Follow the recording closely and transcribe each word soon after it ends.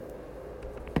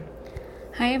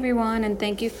Hi, everyone, and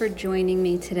thank you for joining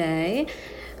me today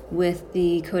with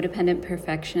the Codependent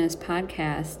Perfectionist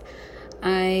podcast.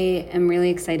 I am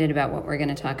really excited about what we're going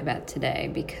to talk about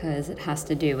today because it has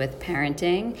to do with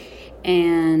parenting,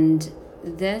 and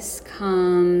this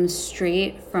comes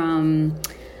straight from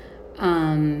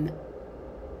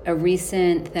a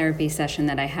recent therapy session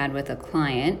that I had with a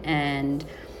client, and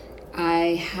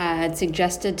I had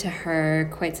suggested to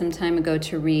her quite some time ago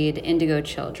to read Indigo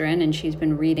Children, and she's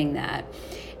been reading that.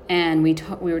 And we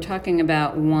were talking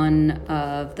about one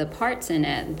of the parts in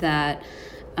it that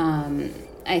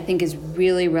I think is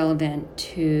really relevant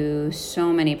to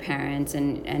so many parents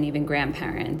and even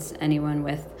grandparents, anyone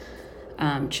with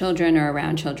children or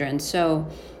around children. So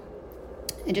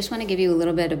I just want to give you a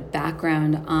little bit of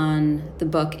background on the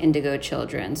book Indigo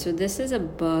Children. So this is a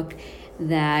book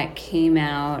that came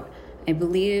out, I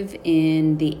believe,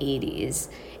 in the 80s.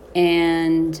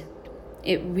 And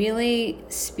it really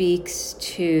speaks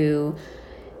to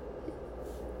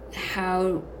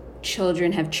how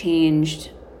children have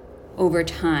changed over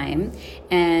time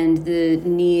and the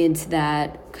needs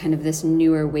that kind of this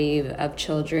newer wave of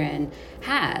children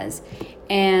has.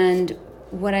 And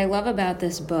what I love about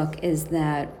this book is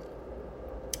that,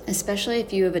 especially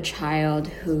if you have a child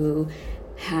who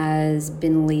has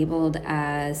been labeled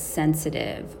as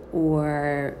sensitive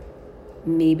or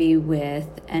maybe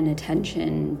with an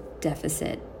attention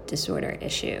deficit disorder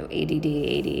issue, ADD,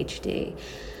 ADHD,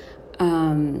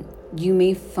 you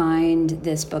may find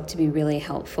this book to be really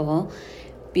helpful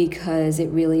because it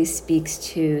really speaks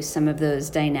to some of those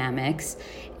dynamics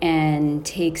and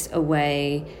takes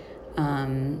away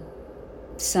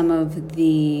some of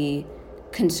the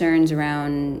concerns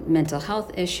around mental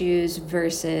health issues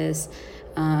versus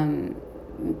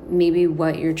maybe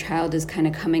what your child is kind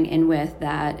of coming in with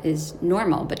that is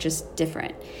normal, but just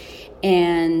different.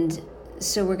 And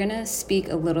so we're going to speak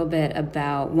a little bit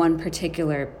about one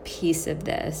particular piece of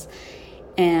this,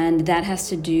 and that has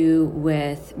to do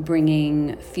with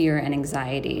bringing fear and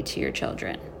anxiety to your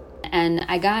children. And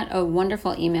I got a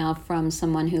wonderful email from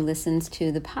someone who listens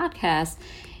to the podcast,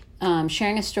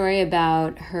 sharing a story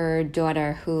about her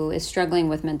daughter who is struggling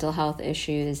with mental health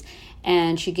issues.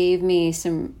 And she gave me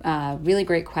some really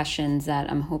great questions that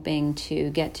I'm hoping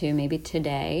to get to maybe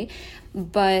today.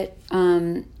 But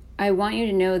I want you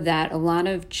to know that a lot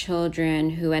of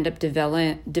children who end up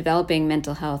developing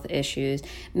mental health issues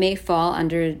may fall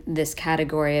under this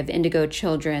category of Indigo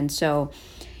Children. So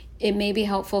it may be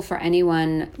helpful for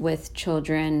anyone with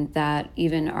children that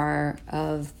even are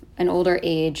of an older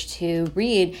age to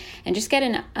read and just get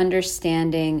an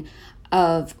understanding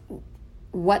of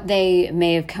what they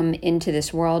may have come into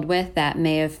this world with that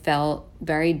may have felt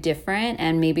very different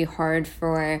and maybe hard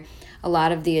for a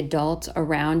lot of the adults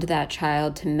around that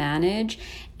child to manage.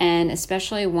 And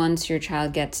especially once your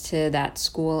child gets to that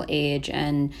school age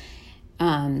and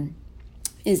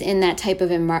is in that type of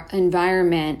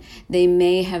environment, they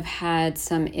may have had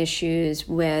some issues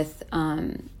with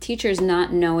teachers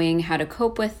not knowing how to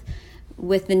cope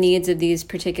with the needs of these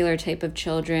particular type of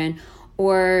children,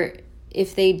 or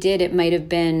if they did, it might have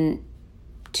been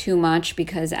too much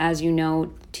because, as you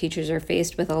know, teachers are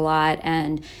faced with a lot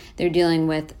and they're dealing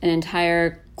with an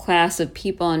entire class of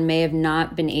people and may have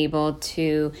not been able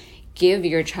to give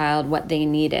your child what they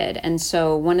needed. And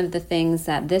so one of the things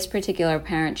that this particular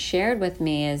parent shared with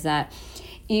me is that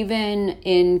even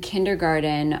in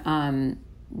kindergarten,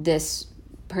 this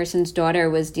person's daughter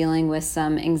was dealing with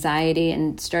some anxiety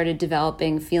and started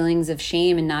developing feelings of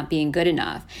shame and not being good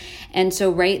enough. And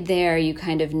so right there, you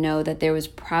kind of know that there was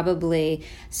probably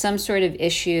some sort of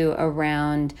issue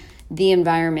around the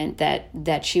environment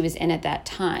that she was in at that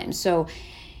time. So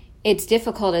it's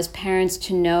difficult as parents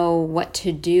to know what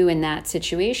to do in that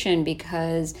situation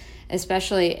because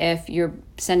especially if you're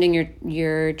sending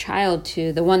your child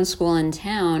to the one school in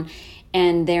town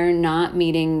and they're not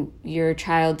meeting your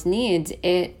child's needs,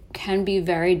 it can be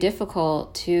very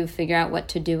difficult to figure out what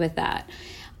to do with that.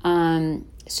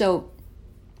 So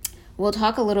we'll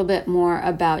talk a little bit more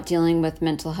about dealing with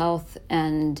mental health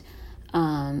and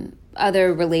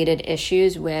other related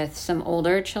issues with some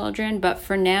older children. But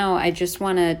for now, I just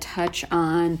want to touch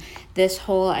on this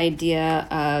whole idea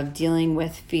of dealing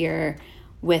with fear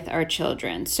with our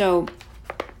children. So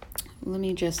let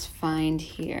me just find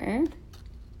here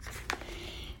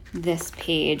this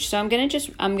page. So I'm going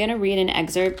to read an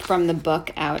excerpt from the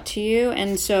book out to you.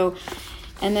 And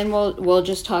then we'll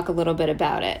just talk a little bit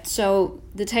about it. So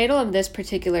the title of this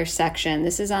particular section,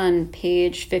 this is on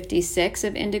page 56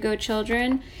 of Indigo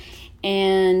Children,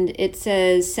 and it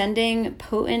says sending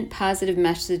potent positive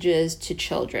messages to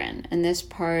children. And this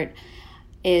part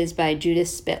is by Judith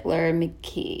Spittler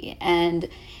McKee. And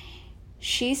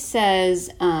She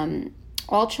says,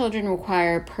 all children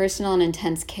require personal and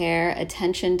intense care,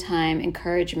 attention, time,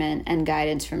 encouragement, and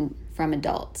guidance from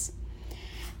adults.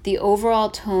 The overall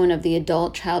tone of the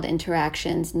adult-child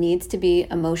interactions needs to be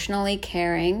emotionally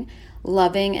caring,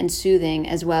 loving, and soothing,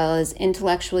 as well as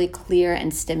intellectually clear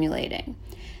and stimulating.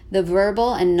 The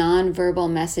verbal and non-verbal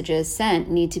messages sent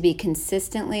need to be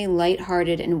consistently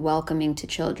lighthearted and welcoming to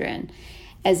children,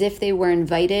 as if they were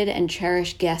invited and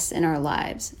cherished guests in our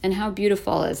lives. And how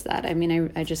beautiful is that? I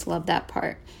mean, I just love that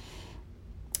part.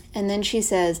 And then she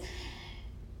says,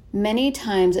 many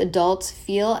times adults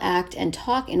feel, act, and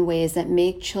talk in ways that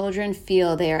make children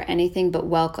feel they are anything but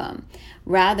welcome,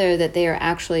 rather that they are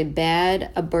actually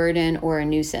bad, a burden, or a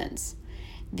nuisance.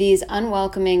 These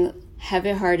unwelcoming,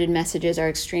 heavy-hearted messages are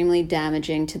extremely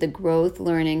damaging to the growth,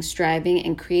 learning, striving,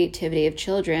 and creativity of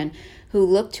children who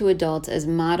look to adults as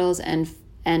models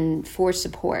and for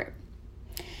support.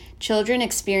 Children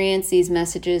experience these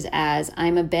messages as,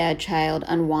 I'm a bad child,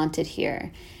 unwanted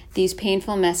here. These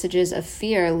painful messages of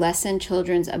fear lessen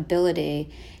children's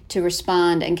ability to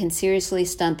respond and can seriously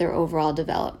stunt their overall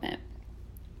development.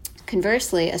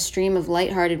 Conversely, a stream of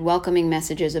lighthearted, welcoming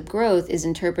messages of growth is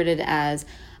interpreted as,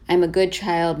 I'm a good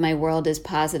child, my world is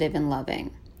positive and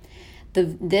loving.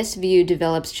 This view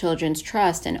develops children's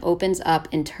trust and opens up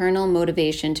internal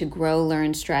motivation to grow,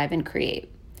 learn, strive, and create.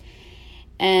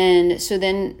 And so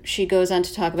then she goes on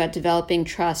to talk about developing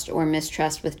trust or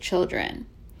mistrust with children.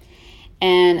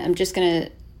 And I'm just going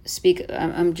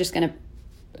to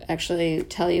actually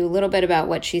tell you a little bit about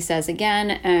what she says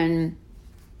again, and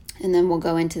then we'll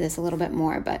go into this a little bit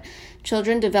more. But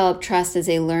children develop trust as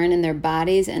they learn in their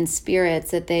bodies and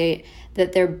spirits that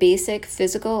their basic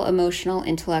physical, emotional,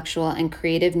 intellectual, and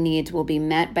creative needs will be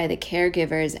met by the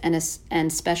caregivers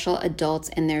and special adults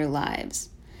in their lives.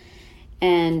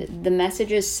 And the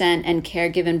messages sent and care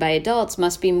given by adults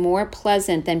must be more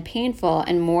pleasant than painful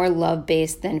and more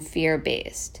love-based than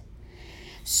fear-based.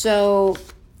 So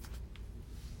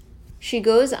she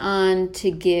goes on to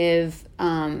give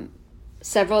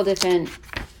several different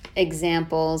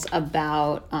examples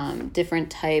about different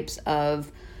types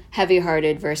of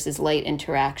heavy-hearted versus light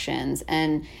interactions.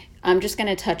 And I'm just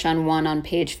going to touch on one on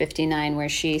page 59 where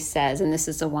she says, and this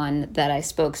is the one that I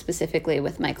spoke specifically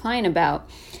with my client about,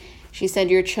 she said,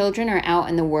 your children are out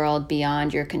in the world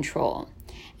beyond your control.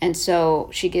 And so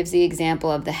she gives the example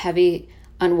of the heavy,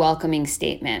 unwelcoming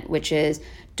statement, which is,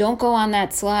 don't go on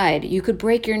that slide. You could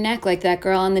break your neck like that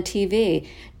girl on the TV.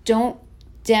 Don't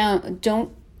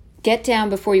get down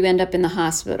before you end up in the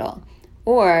hospital.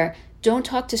 Or don't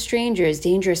talk to strangers.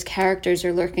 Dangerous characters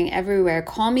are lurking everywhere.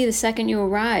 Call me the second you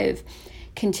arrive.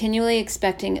 Continually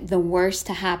expecting the worst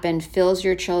to happen fills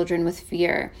your children with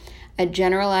fear, a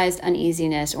generalized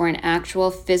uneasiness, or an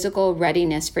actual physical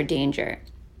readiness for danger.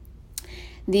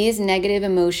 These negative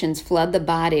emotions flood the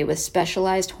body with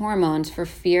specialized hormones for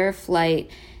fear,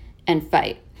 flight, and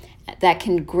fight that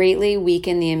can greatly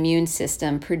weaken the immune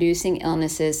system, producing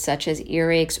illnesses such as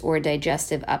earaches or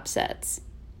digestive upsets.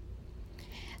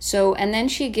 So, and then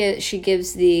she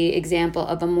gives the example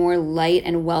of a more light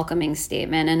and welcoming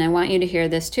statement. And I want you to hear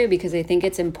this too, because I think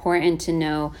it's important to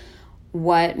know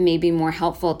what may be more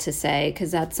helpful to say,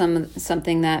 because that's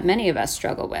something that many of us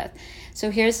struggle with. So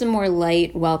here's the more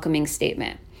light, welcoming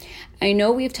statement. I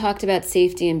know we've talked about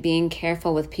safety and being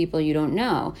careful with people you don't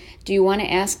know. Do you want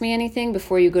to ask me anything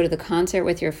before you go to the concert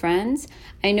with your friends?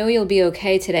 I know you'll be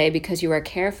okay today because you are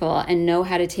careful and know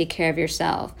how to take care of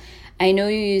yourself. I know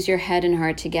you use your head and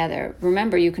heart together.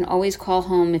 Remember, you can always call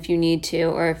home if you need to,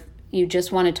 or if you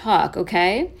just want to talk,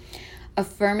 okay?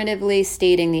 Affirmatively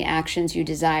stating the actions you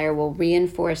desire will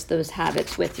reinforce those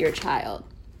habits with your child.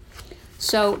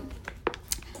 So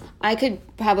I could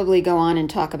probably go on and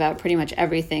talk about pretty much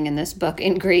everything in this book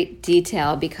in great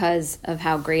detail because of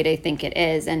how great I think it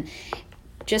is. And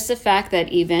just the fact that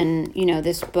even,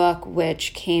 this book,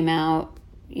 which came out,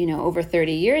 over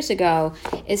 30 years ago,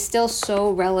 is still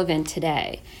so relevant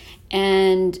today.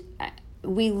 And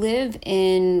we live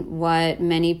in what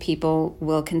many people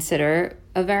will consider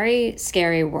a very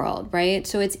scary world, right?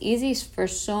 So it's easy for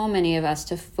so many of us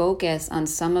to focus on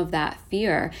some of that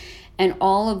fear and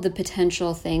all of the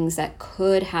potential things that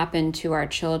could happen to our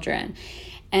children.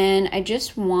 And I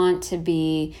just want to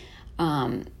be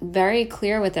very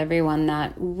clear with everyone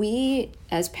that we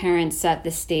as parents set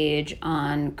the stage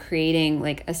on creating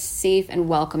like a safe and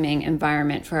welcoming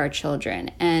environment for our children.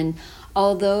 And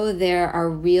although there are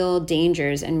real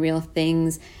dangers and real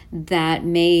things that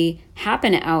may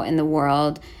happen out in the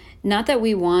world, not that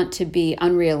we want to be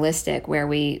unrealistic where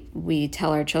we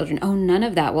tell our children, oh, none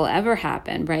of that will ever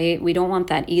happen, right? We don't want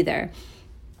that either.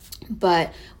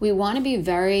 But we want to be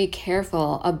very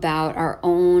careful about our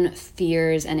own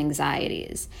fears and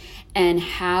anxieties and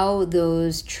how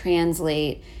those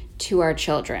translate to our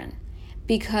children.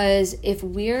 Because if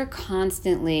we're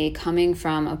constantly coming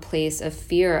from a place of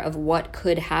fear of what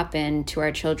could happen to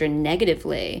our children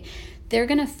negatively, they're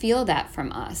going to feel that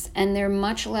from us. And they're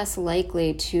much less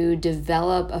likely to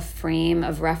develop a frame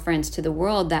of reference to the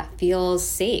world that feels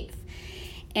safe.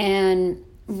 And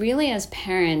really, as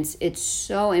parents, it's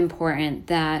so important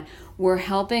that we're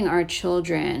helping our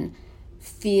children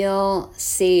feel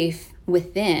safe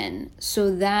within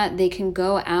so that they can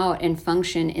go out and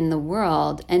function in the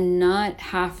world and not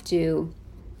have to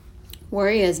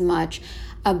worry as much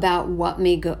about what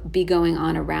may be going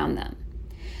on around them.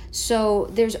 So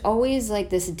there's always like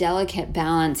this delicate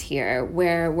balance here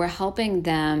where we're helping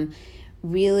them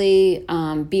really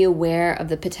be aware of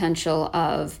the potential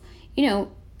of,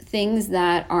 things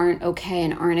that aren't okay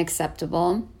and aren't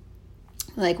acceptable.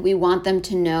 Like we want them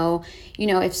to know,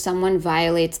 if someone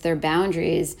violates their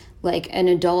boundaries, like an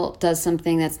adult does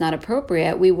something that's not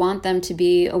appropriate, we want them to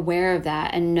be aware of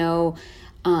that and know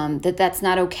that that's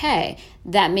not okay.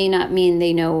 That may not mean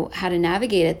they know how to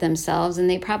navigate it themselves, and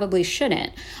they probably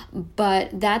shouldn't.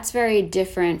 But that's very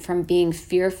different from being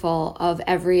fearful of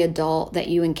every adult that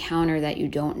you encounter that you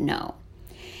don't know.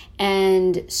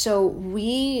 And so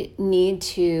we need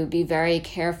to be very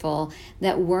careful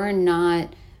that we're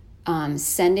not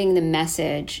sending the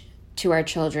message to our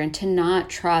children to not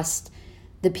trust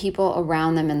the people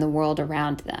around them and the world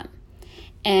around them.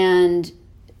 And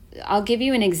I'll give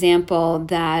you an example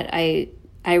that I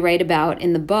write about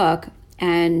in the book,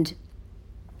 and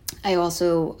I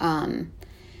also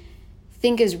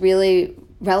think is really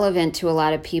relevant to a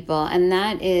lot of people, and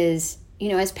that is,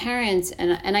 as parents,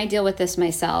 and I deal with this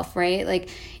myself, right? Like,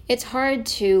 it's hard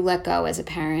to let go as a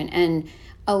parent and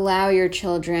allow your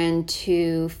children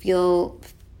to feel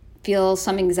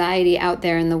some anxiety out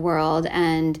there in the world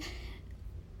and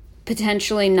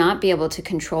potentially not be able to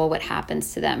control what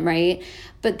happens to them, right?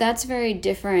 But that's very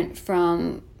different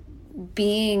from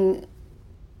being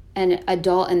an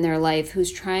adult in their life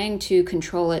who's trying to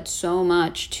control it so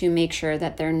much to make sure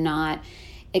that they're not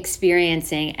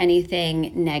experiencing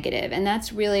anything negative. And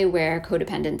that's really where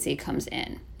codependency comes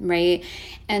in, right?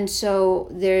 And so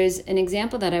there's an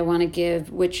example that I want to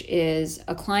give, which is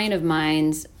a client of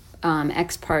mine's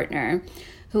ex-partner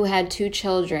who had 2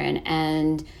 children,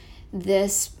 and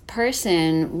this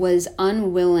person was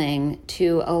unwilling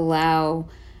to allow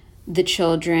the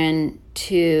children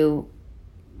to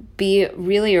be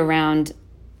really around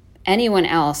anyone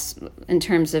else in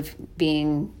terms of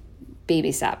being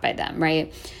babysat by them,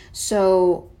 right?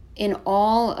 So in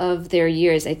all of their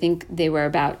years, I think they were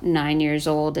about 9 years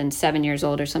old and 7 years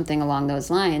old or something along those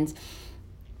lines,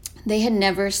 they had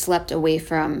never slept away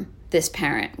from this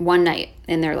parent one night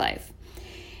in their life.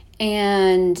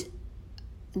 And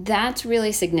that's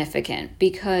really significant,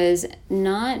 because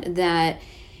not that,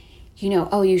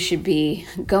 you should be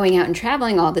going out and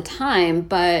traveling all the time,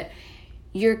 but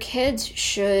your kids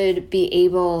should be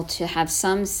able to have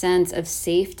some sense of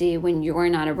safety when you're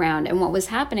not around. And what was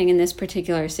happening in this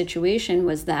particular situation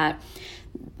was that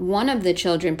one of the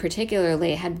children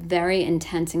particularly had very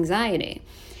intense anxiety.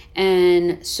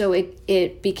 And so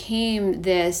it became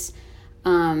this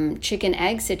chicken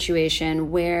egg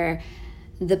situation where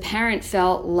the parent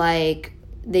felt like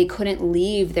they couldn't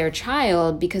leave their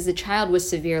child because the child was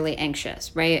severely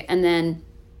anxious, right? And then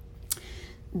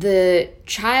the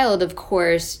child, of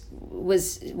course,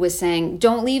 was saying,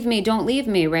 don't leave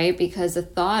me, right? Because the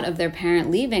thought of their parent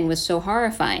leaving was so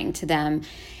horrifying to them,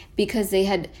 because they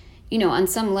had, on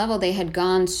some level, they had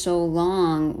gone so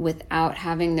long without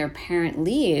having their parent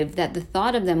leave that the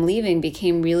thought of them leaving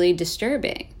became really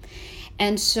disturbing.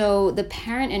 And so the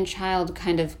parent and child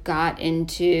kind of got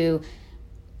into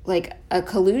like a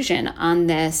collusion on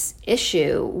this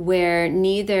issue where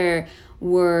neither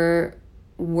were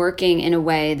working in a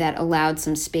way that allowed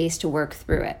some space to work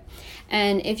through it.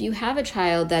 And if you have a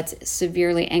child that's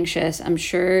severely anxious, I'm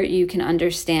sure you can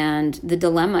understand the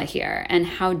dilemma here and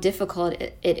how difficult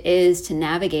it is to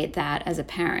navigate that as a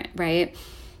parent, right?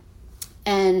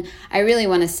 And I really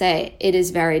want to say it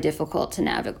is very difficult to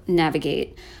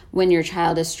navigate when your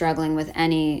child is struggling with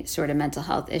any sort of mental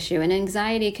health issue. And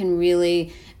anxiety can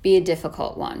really be a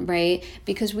difficult one, right?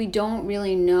 Because we don't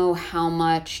really know how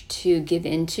much to give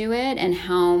into it and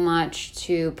how much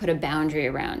to put a boundary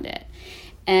around it.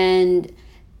 And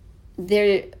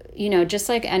there, just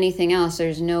like anything else,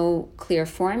 there's no clear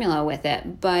formula with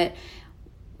it. But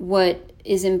what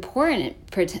is important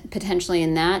potentially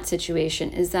in that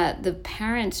situation is that the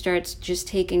parent starts just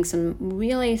taking some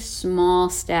really small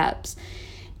steps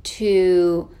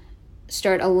to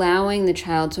start allowing the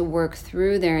child to work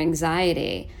through their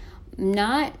anxiety.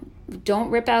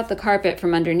 Don't rip out the carpet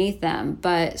from underneath them,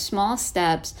 but small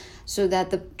steps so that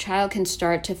the child can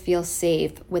start to feel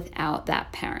safe without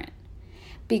that parent.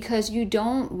 Because you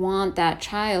don't want that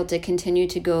child to continue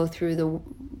to go through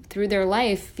their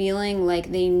life feeling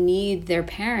like they need their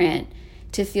parent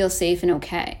to feel safe and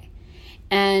okay.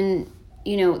 And,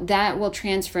 that will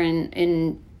transfer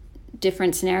in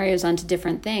different scenarios onto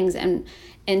different things. And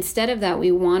instead of that,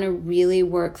 we want to really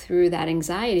work through that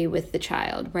anxiety with the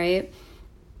child, right?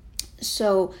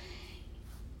 So,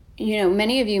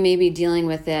 many of you may be dealing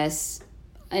with this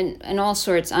and all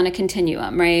sorts on a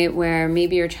continuum, right? Where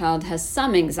maybe your child has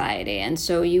some anxiety. And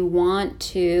so you want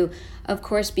to, of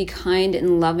course, be kind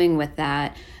and loving with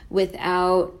that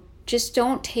just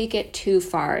don't take it too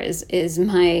far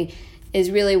is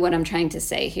really what I'm trying to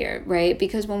say here, right?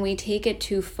 Because when we take it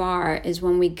too far is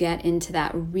when we get into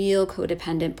that real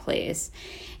codependent place.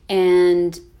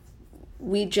 And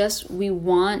we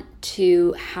want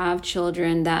to have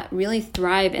children that really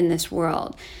thrive in this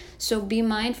world. So be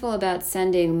mindful about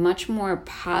sending much more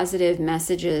positive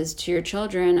messages to your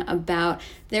children about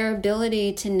their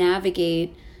ability to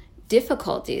navigate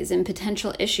difficulties and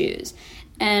potential issues.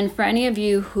 And for any of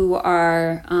you who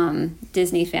are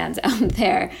Disney fans out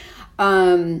there,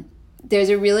 there's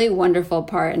a really wonderful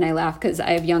part, and I laugh because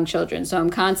I have young children, so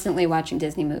I'm constantly watching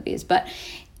Disney movies. But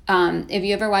if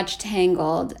you ever watch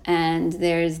Tangled, and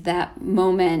there's that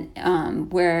moment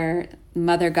where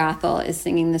Mother Gothel is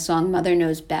singing the song Mother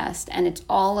Knows Best, and it's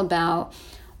all about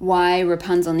why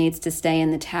Rapunzel needs to stay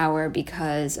in the tower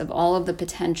because of all of the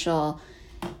potential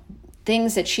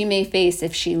things that she may face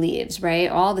if she leaves, right?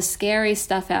 All the scary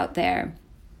stuff out there.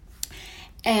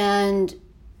 And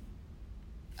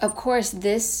of course,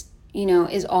 this,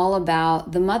 is all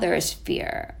about the mother's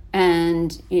fear.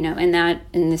 And,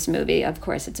 in this movie, of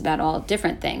course, it's about all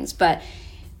different things. But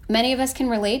many of us can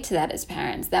relate to that as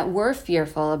parents, that we're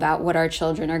fearful about what our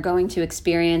children are going to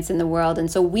experience in the world.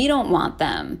 And so we don't want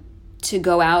them to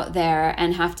go out there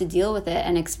and have to deal with it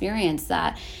and experience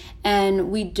that.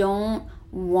 And we don't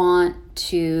want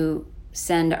to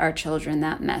send our children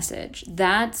that message.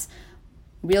 That's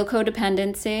real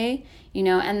codependency,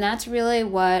 and that's really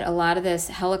what a lot of this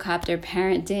helicopter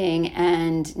parenting,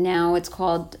 and now it's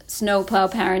called snowplow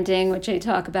parenting, which I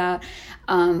talk about,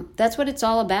 that's what it's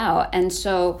all about. And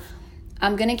so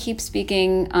I'm going to keep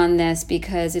speaking on this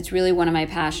because it's really one of my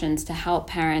passions to help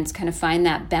parents kind of find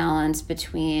that balance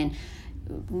between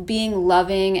being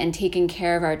loving and taking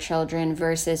care of our children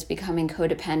versus becoming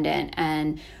codependent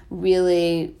and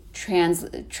really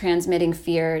transmitting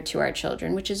fear to our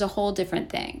children, which is a whole different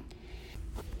thing.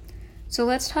 So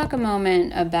let's talk a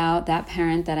moment about that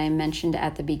parent that I mentioned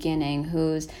at the beginning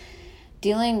who's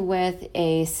dealing with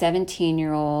a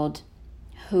 17-year-old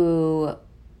who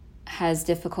has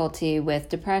difficulty with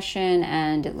depression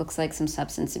and it looks like some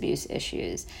substance abuse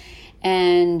issues.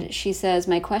 And she says,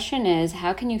 my question is,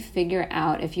 how can you figure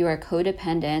out if you are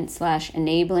codependent /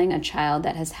 enabling a child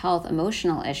that has health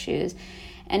emotional issues?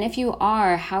 And if you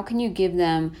are, how can you give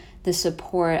them the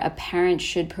support a parent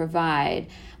should provide,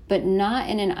 but not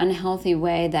in an unhealthy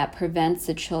way that prevents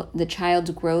the child's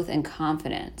growth and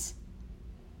confidence?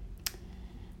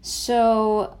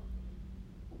 So,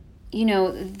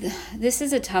 this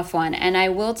is a tough one. And I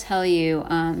will tell you,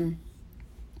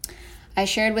 I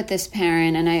shared with this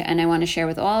parent, and I want to share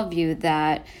with all of you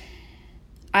that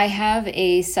I have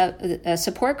a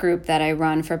support group that I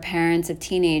run for parents of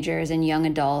teenagers and young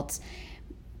adults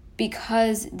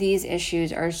because these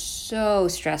issues are so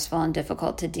stressful and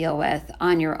difficult to deal with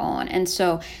on your own. And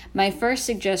so my first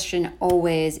suggestion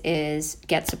always is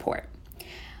get support.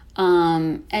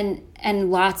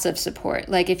 And lots of support.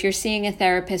 Like if you're seeing a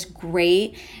therapist,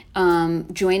 great.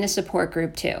 Join a support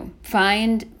group too.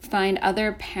 Find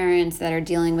other parents that are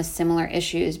dealing with similar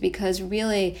issues, because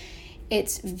really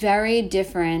it's very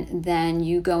different than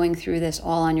you going through this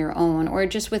all on your own, or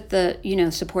just with the,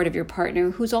 support of your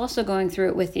partner who's also going through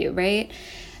it with you, right?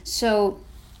 So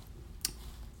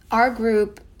our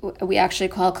group, we actually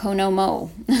call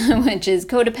CoNoMo, which is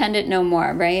Codependent No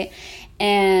More, right?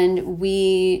 And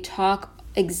we talk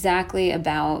exactly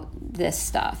about this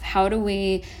stuff. How do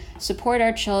we support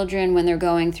our children when they're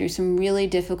going through some really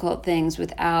difficult things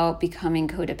without becoming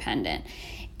codependent?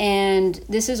 And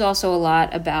this is also a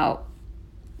lot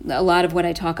of what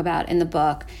I talk about in the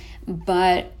book.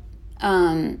 But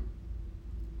my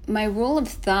rule of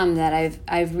thumb that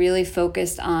I've really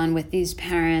focused on with these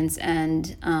parents,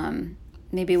 and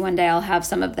maybe one day I'll have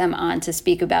some of them on to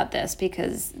speak about this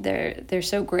because they're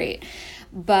so great.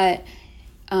 But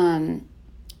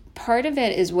part of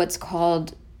it is what's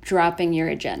called dropping your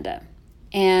agenda.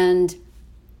 And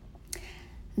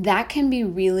that can be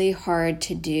really hard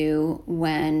to do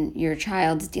when your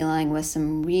child's dealing with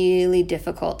some really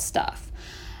difficult stuff.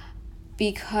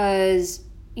 Because,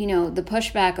 the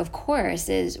pushback, of course,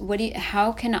 is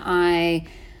how can I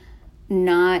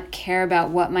not care about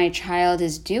what my child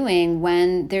is doing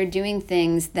when they're doing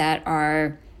things that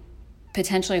are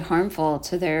potentially harmful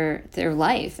to their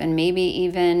life, and maybe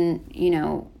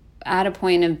even, at a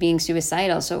point of being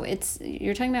suicidal. So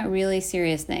you're talking about really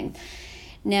serious things.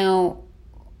 Now,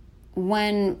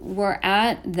 when we're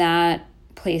at that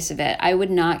place of it, I would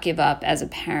not give up as a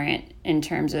parent in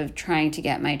terms of trying to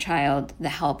get my child the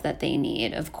help that they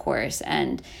need, of course.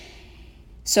 And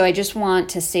so I just want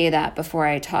to say that before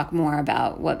I talk more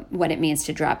about what it means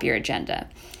to drop your agenda.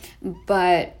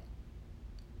 But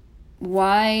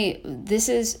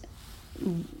there's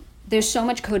so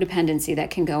much codependency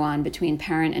that can go on between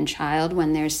parent and child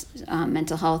when there's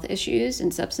mental health issues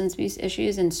and substance abuse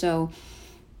issues. And so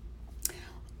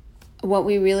what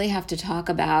we really have to talk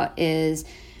about is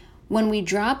when we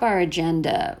drop our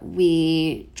agenda,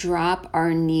 we drop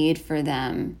our need for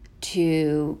them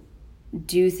to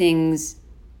do things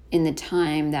in the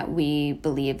time that we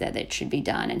believe that it should be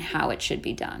done and how it should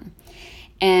be done.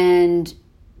 And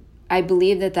I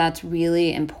believe that that's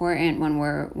really important when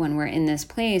we're in this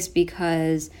place,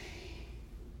 because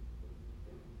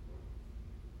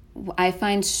I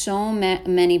find so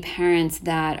many parents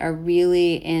that are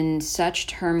really in such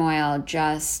turmoil,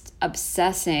 just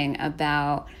obsessing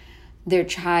about their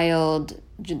child's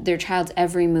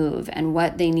every move and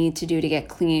what they need to do to get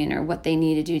clean or what they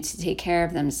need to do to take care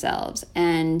of themselves.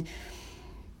 And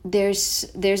there's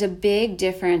a big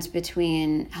difference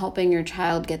between helping your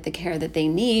child get the care that they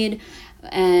need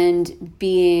and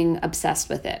being obsessed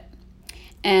with it.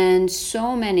 And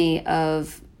so many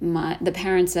of the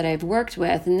parents that I've worked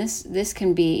with, and this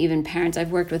can be even parents,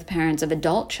 I've worked with parents of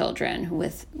adult children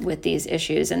with these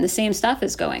issues, and the same stuff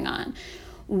is going on,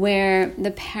 where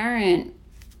the parent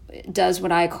does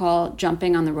what I call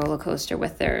jumping on the roller coaster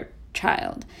with their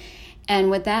child. And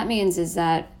what that means is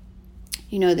that,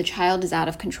 the child is out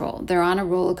of control. They're on a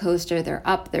roller coaster, they're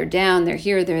up, they're down, they're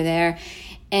here, they're there,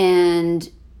 and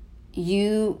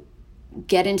you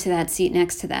get into that seat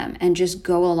next to them and just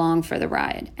go along for the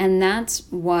ride. And that's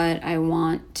what I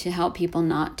want to help people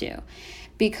not do.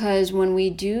 Because when we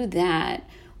do that,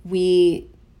 we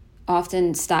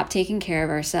often stop taking care of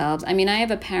ourselves. I mean, I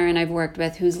have a parent I've worked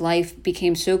with whose life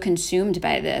became so consumed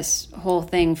by this whole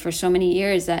thing for so many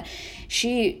years that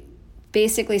she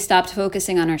basically stopped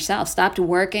focusing on herself, stopped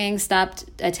working, stopped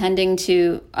attending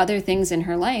to other things in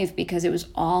her life because it was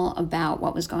all about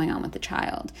what was going on with the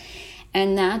child.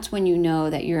 And that's when you know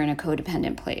that you're in a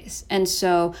codependent place. And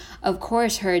so, of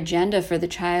course, her agenda for the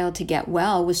child to get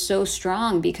well was so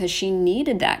strong because she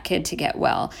needed that kid to get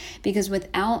well, because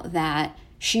without that,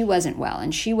 she wasn't well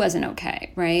and she wasn't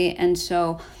okay, right? And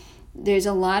so there's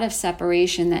a lot of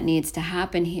separation that needs to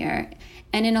happen here.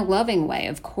 And in a loving way,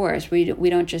 of course. We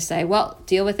don't just say, well,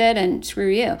 deal with it and screw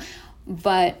you.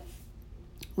 But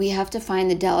we have to find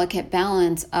the delicate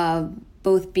balance of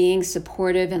both being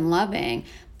supportive and loving,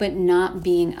 but not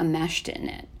being enmeshed in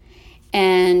it.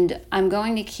 And I'm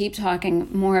going to keep talking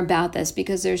more about this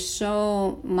because there's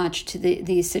so much to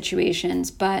these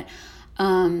situations. But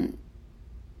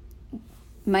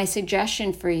my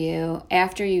suggestion for you,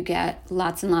 after you get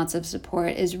lots and lots of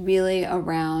support, is really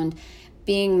around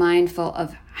being mindful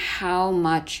of how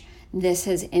much this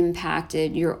has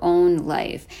impacted your own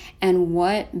life and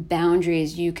what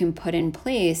boundaries you can put in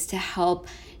place to help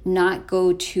not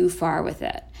go too far with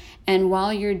it. And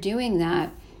while you're doing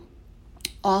that,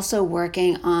 also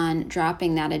working on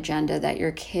dropping that agenda that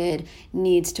your kid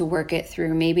needs to work it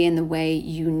through, maybe in the way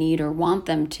you need or want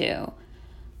them to,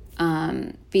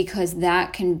 because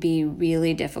that can be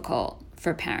really difficult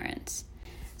for parents.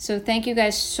 So thank you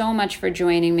guys so much for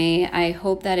joining me. I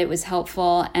hope that it was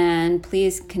helpful, and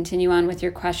please continue on with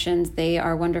your questions. They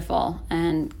are wonderful,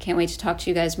 and can't wait to talk to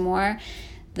you guys more.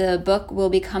 The book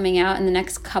will be coming out in the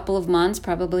next couple of months,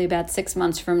 probably about 6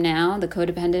 months from now, The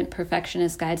Codependent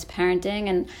Perfectionist Guide to Parenting,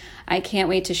 and I can't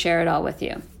wait to share it all with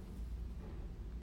you.